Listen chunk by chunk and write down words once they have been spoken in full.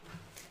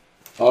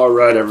All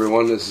right,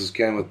 everyone. This is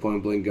Ken with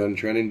Point Blank Gun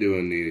Training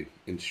doing the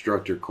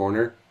instructor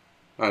corner.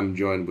 I'm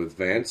joined with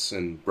Vance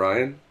and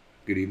Brian.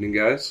 Good evening,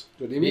 guys.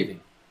 Good evening.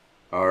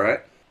 All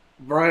right.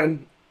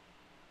 Brian,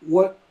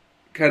 what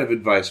kind of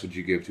advice would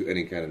you give to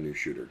any kind of new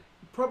shooter?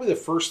 Probably the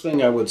first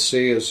thing I would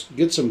say is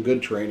get some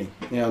good training.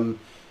 And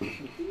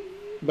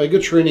by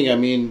good training, I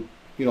mean,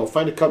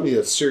 find a company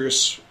that's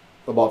serious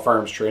about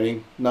firearms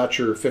training, not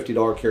your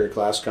 $50 carry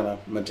class kind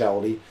of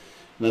mentality.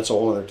 And that's a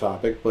whole other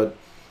topic. But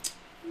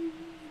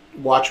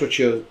watch what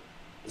you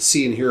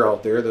see and hear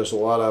out there. There's a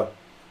lot of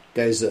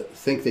guys that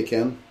think they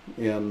can,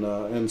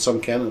 and some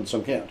can and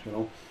some can't,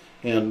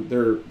 And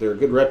there are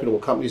good reputable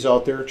companies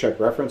out there. Check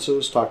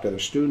references, talk to other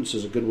students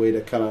is a good way to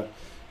kind of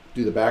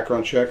do the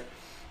background check.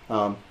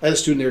 I had a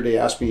student the other day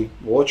ask me,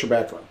 well, what's your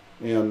background?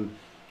 And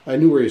I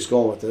knew where he was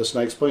going with this,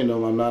 and I explained to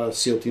him I'm not a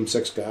SEAL Team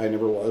 6 guy. I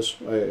never was.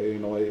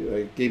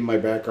 I gave him my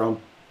background,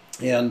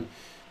 and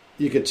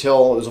you could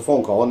tell, it was a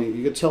phone call, and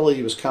you could tell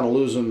he was kind of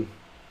losing.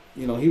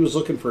 He was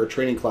looking for a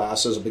training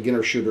class as a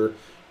beginner shooter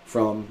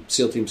from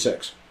SEAL Team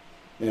 6.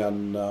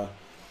 And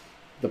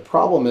the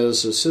problem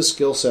is his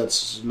skill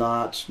set's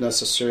not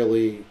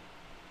necessarily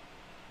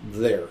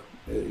there,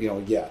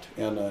 yet.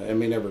 And it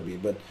may never be.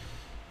 But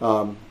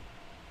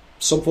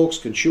some folks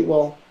can shoot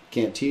well,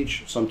 can't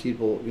teach. Some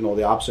people,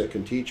 the opposite,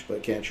 can teach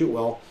but can't shoot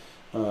well,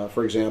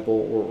 for example,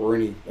 or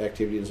any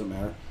activity, doesn't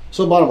matter.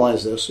 So the bottom line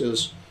is this,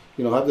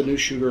 have the new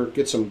shooter,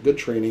 get some good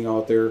training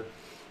out there.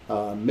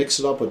 Mix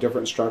it up with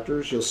different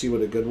instructors. You'll see what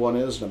a good one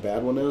is and a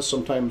bad one is.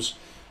 Sometimes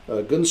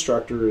a good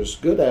instructor is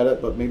good at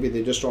it, but maybe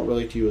they just don't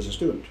relate to you as a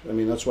student. I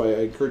mean, that's why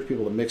I encourage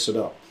people to mix it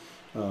up.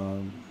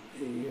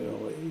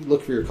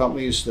 Look for your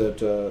companies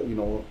that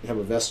have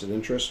a vested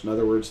interest. In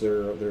other words,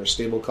 they're a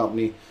stable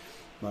company.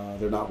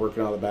 They're not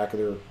working out of the back of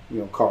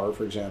their car,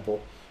 for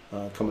example,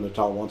 coming to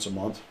town once a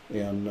month.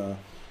 And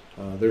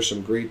there's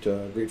some great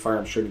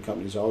firearms training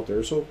companies out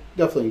there. So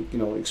definitely,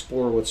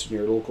 explore what's in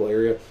your local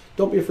area.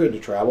 Don't be afraid to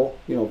travel.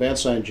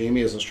 Vance and I and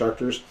Jamie as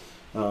instructors,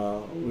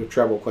 we've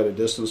traveled quite a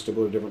distance to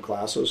go to different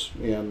classes.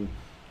 And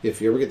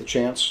if you ever get the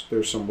chance,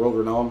 there's some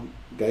world-renowned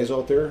guys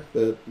out there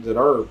that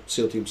are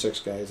SEAL Team 6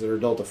 guys, that are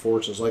Delta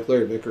Forces, like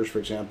Larry Vickers, for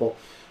example.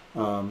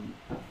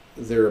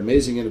 They're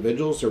amazing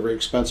individuals. They're very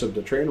expensive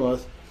to train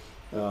with.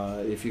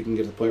 If you can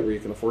get to the point where you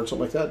can afford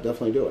something like that,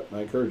 definitely do it.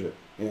 I encourage it.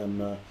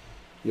 And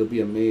you'll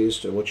be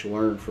amazed at what you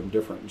learn from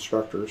different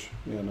instructors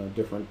and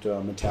different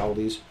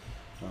mentalities,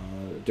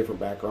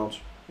 different backgrounds.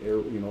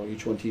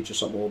 Each one teaches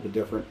something a little bit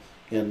different,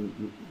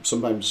 and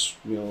sometimes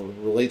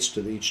relates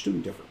to each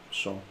student different.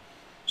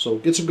 So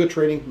get some good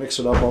training, mix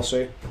it up, I'll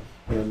say.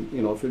 And if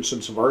you're interested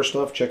in some of our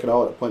stuff, check it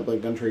out at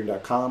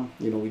pointblankguntraining.com.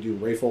 We do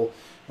rifle,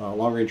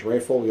 long range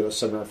rifle. We got a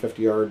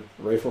 750-yard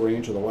rifle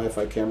range with a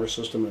Wi-Fi camera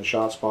system and a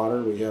shot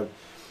spotter. We have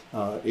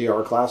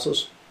AR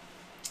classes,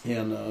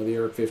 and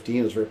the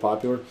AR-15 is very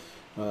popular.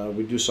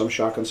 We do some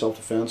shotgun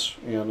self-defense,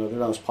 and they're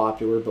not as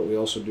popular, but we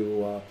also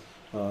do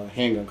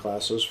handgun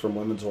classes from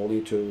women's only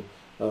to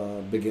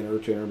beginner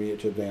to intermediate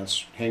to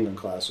advanced handgun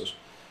classes.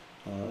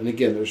 And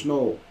again, there's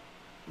no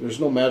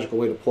magical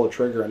way to pull a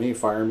trigger on any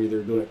firearm,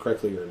 either doing it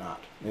correctly or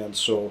not. And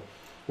so,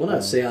 well,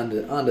 I'd say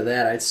onto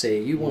that, I'd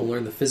say you want to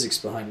learn the physics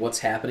behind what's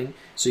happening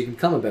so you can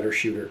become a better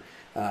shooter.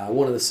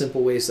 One of the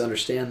simple ways to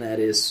understand that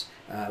is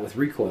with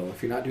recoil.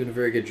 If you're not doing a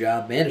very good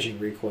job managing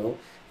recoil,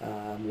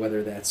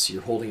 whether that's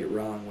you're holding it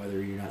wrong,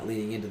 whether you're not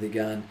leaning into the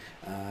gun,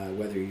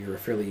 whether you're a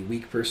fairly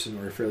weak person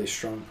or a fairly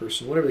strong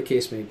person, whatever the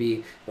case may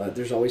be, but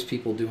there's always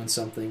people doing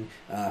something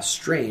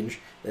strange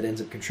that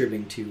ends up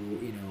contributing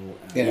to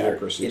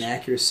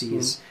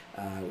inaccuracies,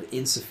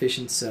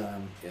 insufficient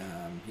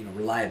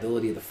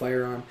reliability of the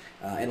firearm,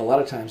 and a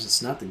lot of times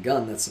it's not the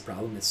gun that's the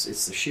problem,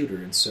 it's the shooter.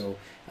 And so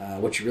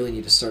what you really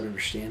need to start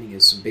understanding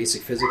is some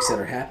basic physics that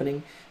are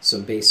happening,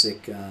 some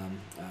basic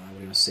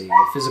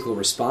physical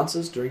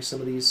responses during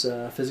some of these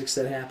physics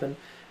that happen,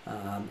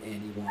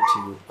 and you want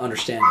to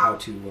understand how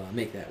to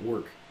make that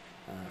work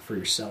for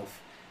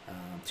yourself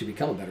to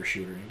become a better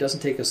shooter. It doesn't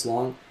take us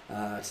long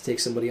to take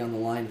somebody on the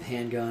line with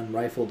handgun,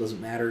 rifle,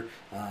 doesn't matter.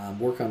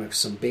 Work on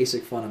some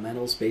basic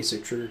fundamentals,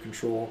 basic trigger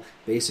control,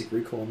 basic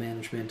recoil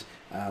management,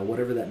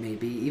 whatever that may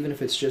be, even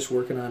if it's just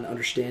working on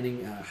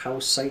understanding how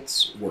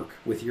sights work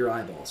with your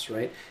eyeballs,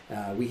 right?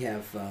 We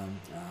have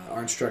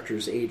our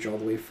instructors age all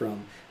the way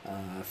from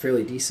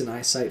fairly decent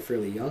eyesight,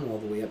 fairly young, all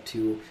the way up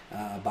to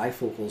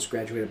bifocals,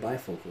 graduated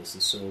bifocals.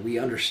 And so we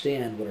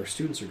understand what our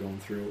students are going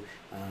through,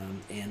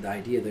 and the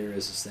idea there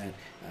is that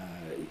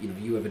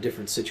you have a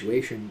different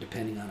situation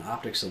depending on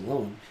optics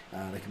alone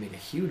that can make a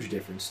huge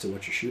difference to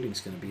what your shooting is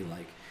going to be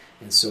like.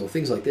 And so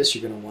things like this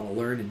you're going to want to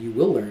learn, and you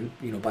will learn,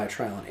 by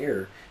trial and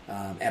error.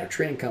 At a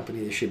training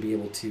company, they should be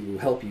able to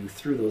help you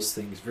through those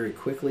things very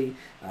quickly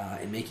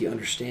and make you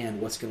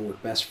understand what's going to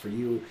work best for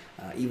you.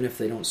 Even if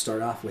they don't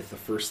start off with the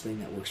first thing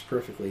that works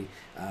perfectly,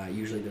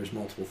 usually there's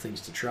multiple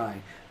things to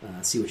try,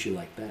 see what you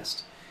like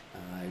best.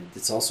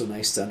 It's also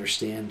nice to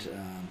understand,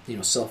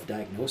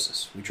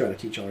 self-diagnosis. We try to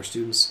teach all our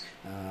students,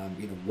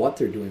 what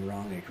they're doing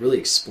wrong and really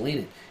explain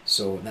it.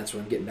 So that's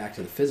where I'm getting back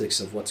to the physics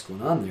of what's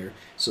going on there,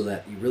 so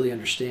that you really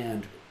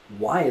understand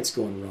why it's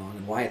going wrong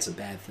and why it's a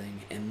bad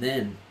thing, and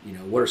then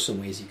what are some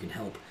ways you can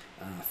help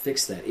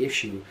fix that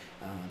issue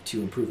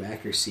to improve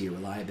accuracy or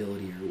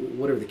reliability or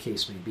whatever the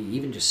case may be,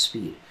 even just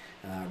speed,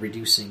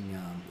 reducing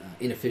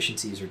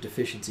inefficiencies or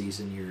deficiencies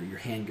in your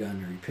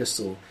handgun or your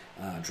pistol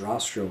draw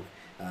stroke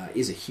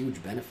is a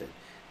huge benefit.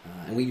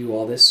 And we do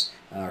all this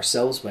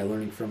ourselves by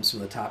learning from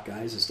some of the top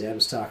guys, as Dad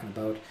was talking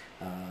about,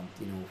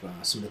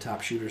 some of the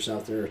top shooters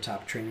out there, or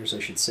top trainers, I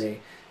should say.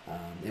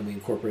 And we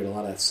incorporate a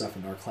lot of that stuff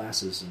into our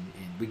classes, and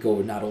we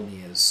go not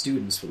only as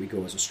students, but we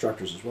go as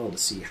instructors as well to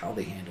see how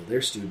they handle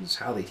their students,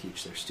 how they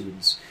teach their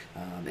students,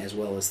 as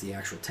well as the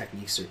actual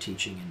techniques they're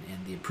teaching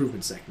and the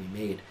improvements that can be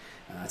made.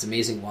 It's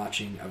amazing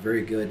watching a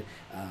very good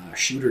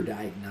shooter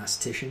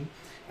diagnostician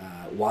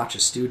watch a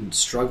student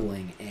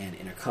struggling, and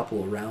in a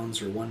couple of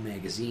rounds or one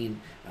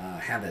magazine,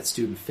 have that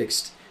student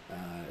fixed,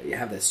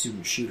 have that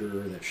student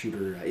shooter or that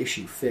shooter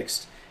issue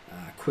fixed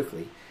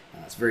quickly.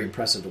 It's very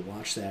impressive to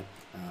watch that.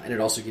 And it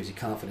also gives you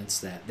confidence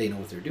that they know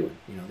what they're doing.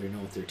 They know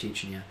what they're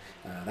teaching you,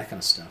 that kind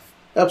of stuff.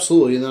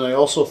 Absolutely. And then I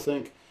also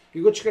think,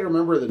 what you got to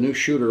remember, the new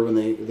shooter, when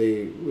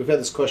we've had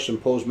this question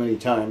posed many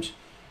times,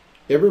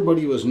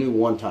 everybody was new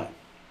one time.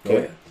 Okay?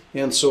 Oh,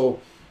 yeah. And so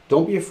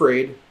don't be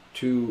afraid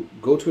to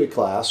go to a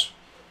class,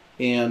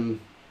 and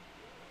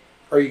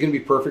are you going to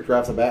be perfect right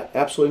off the bat?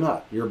 Absolutely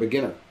not. You're a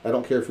beginner. I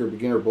don't care if you're a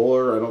beginner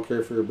bowler. I don't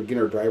care if you're a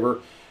beginner driver.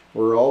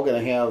 We're all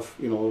going to have,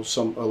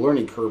 a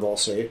learning curve, I'll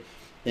say.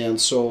 And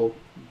so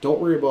don't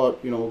worry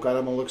about, God, I'm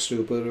going to look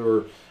stupid,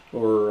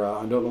 or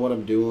I don't know what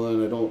I'm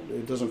doing.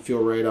 It doesn't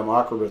feel right. I'm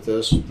awkward with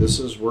this. This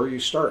is where you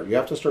start. You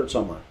have to start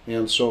somewhere.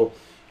 And so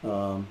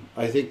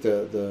I think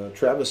the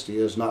travesty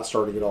is not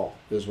starting at all,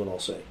 is what I'll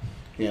say.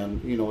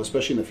 And,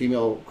 especially in the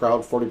female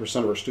crowd,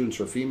 40% of our students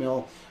are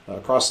female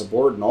across the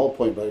board in all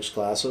point blanks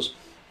classes,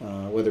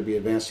 whether it be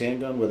advanced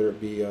handgun, whether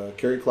it be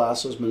carry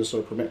classes,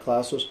 Minnesota permit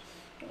classes.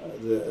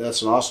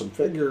 That's an awesome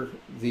figure.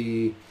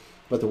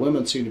 But the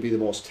women seem to be the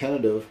most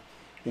tentative,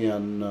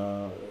 and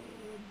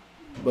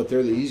but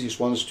they're the easiest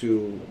ones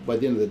to. By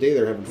the end of the day,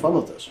 they're having fun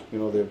with this.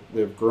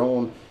 They've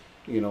grown,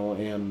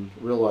 and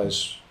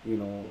realize,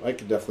 I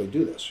could definitely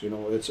do this.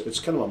 It's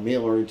kind of a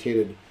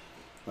male-orientated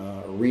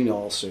arena,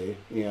 I'll say,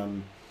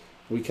 and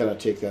we kind of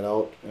take that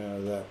out,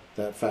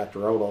 that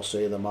factor out, I'll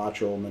say, the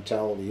macho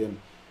mentality,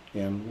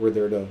 and we're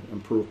there to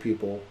improve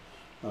people,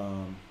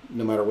 no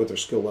matter what their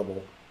skill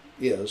level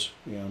is.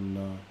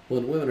 And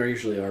women are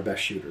usually our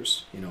best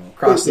shooters,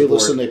 across the board. They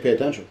listen, they pay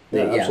attention.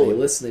 They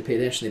listen, they pay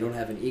attention. They don't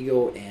have an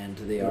ego, and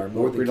they are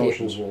more than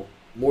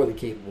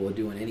capable of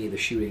doing any of the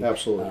shooting.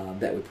 Absolutely.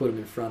 That we put them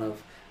in front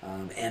of,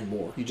 and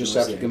more. You just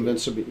have to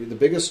convince them. The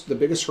biggest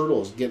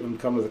hurdle is getting them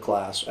to come to the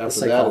class.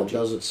 After that, it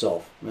does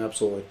itself.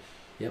 Absolutely.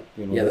 Yep.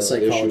 The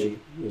psychology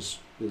is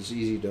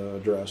easy to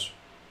address.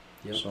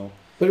 Yep. So,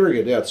 but very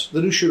good. Yeah,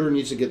 the new shooter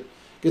needs to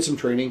get some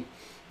training.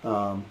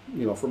 From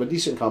a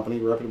decent company,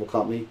 reputable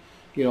company.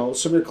 Some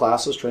of your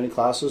classes, training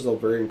classes, they'll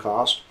vary in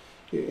cost.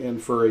 And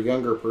for a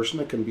younger person,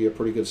 it can be a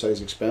pretty good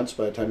size expense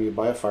by the time you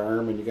buy a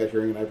firearm and you got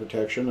hearing and eye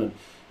protection, and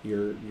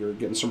you're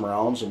getting some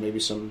rounds and maybe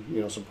some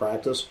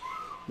practice.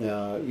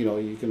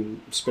 You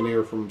can spend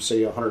anywhere from,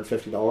 say,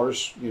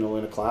 $150,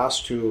 in a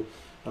class to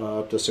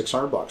up to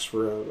 $600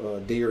 for a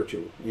day or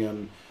two.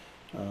 And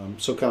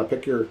so kind of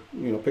pick your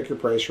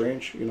price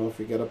range. If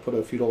you got to put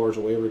a few dollars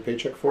away every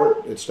paycheck for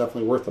it, it's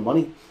definitely worth the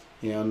money.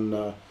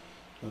 And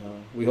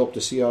we hope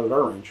to see you out at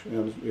our range.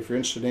 And if you're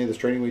interested in any of this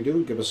training we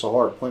do, give us a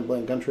holler at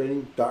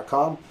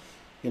pointblankguntraining.com.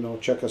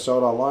 Check us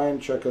out online.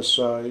 Check us,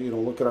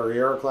 look at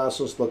our AR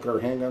classes, look at our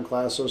handgun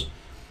classes.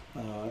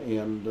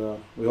 And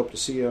we hope to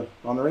see you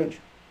on the range.